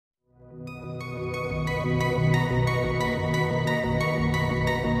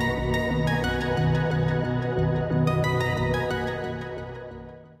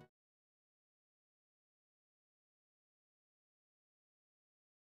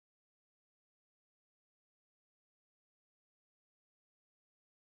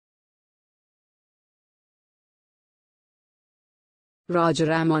Raja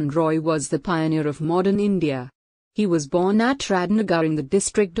Rammohun Roy was the pioneer of modern India. He was born at Radnagar in the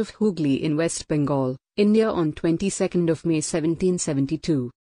district of Hooghly in West Bengal, India on 22nd of May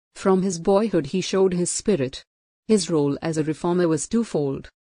 1772. From his boyhood he showed his spirit. His role as a reformer was twofold.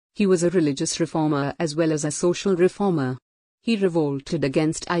 He was a religious reformer as well as a social reformer. He revolted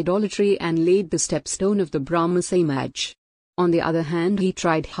against idolatry and laid the stepstone of the Brahmo Samaj. On the other hand, he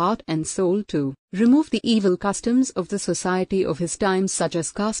tried heart and soul to remove the evil customs of the society of his time, such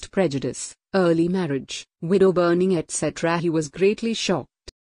as caste prejudice, early marriage, widow burning, etc. He was greatly shocked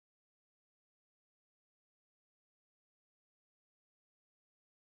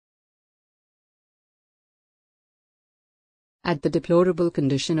at the deplorable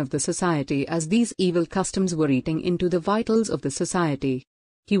condition of the society, as these evil customs were eating into the vitals of the society.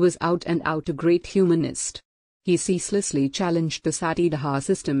 He was out and out a great humanist. He ceaselessly challenged the Satyagraha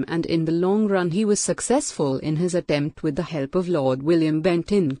system, and in the long run he was successful in his attempt with the help of Lord William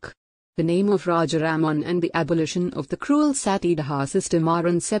Bentinck. The name of Raja Rammohun and the abolition of the cruel Satyagraha system are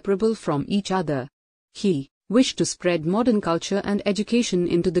inseparable from each other. He wished to spread modern culture and education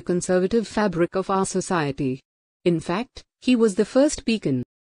into the conservative fabric of our society. In fact, he was the first beacon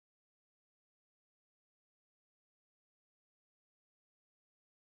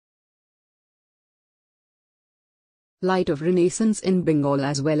light of Renaissance in Bengal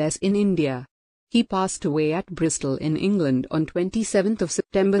as well as in India. He passed away at Bristol in England on 27th of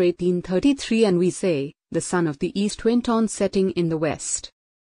September 1833, and we say, the sun of the east went on setting in the west.